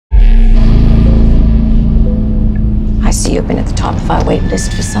I see you've been at the top of our wait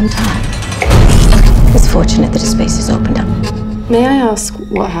list for some time. It's fortunate that a space has opened up. May I ask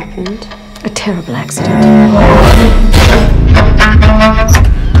what happened? A terrible accident.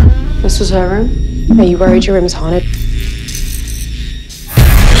 This was her room? Are you worried your room's haunted?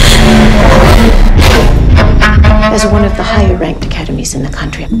 As one of the higher ranked academies in the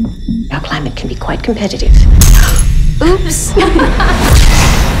country, our climate can be quite competitive. Oops!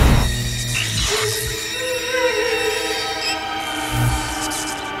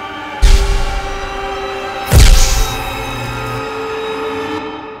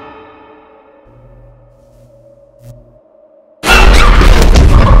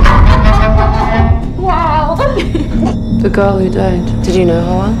 Wow! The girl who died, did you know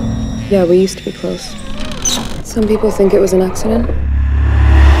her well? Yeah, we used to be close. Some people think it was an accident.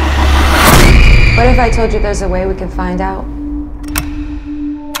 What if I told you there's a way we can find out?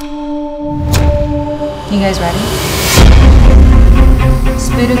 You guys ready?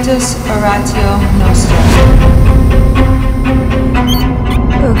 Spiritus oratio nostra.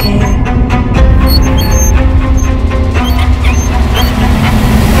 Okay.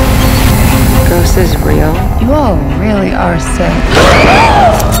 Ghost is real. You all really are sick.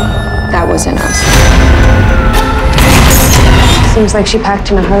 That wasn't us. Seems like she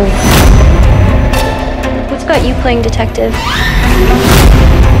packed in a hurry. What's got you playing detective?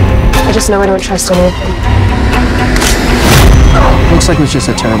 I just know I don't trust anything. Looks like it was just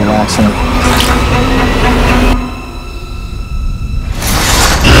a terrible accident.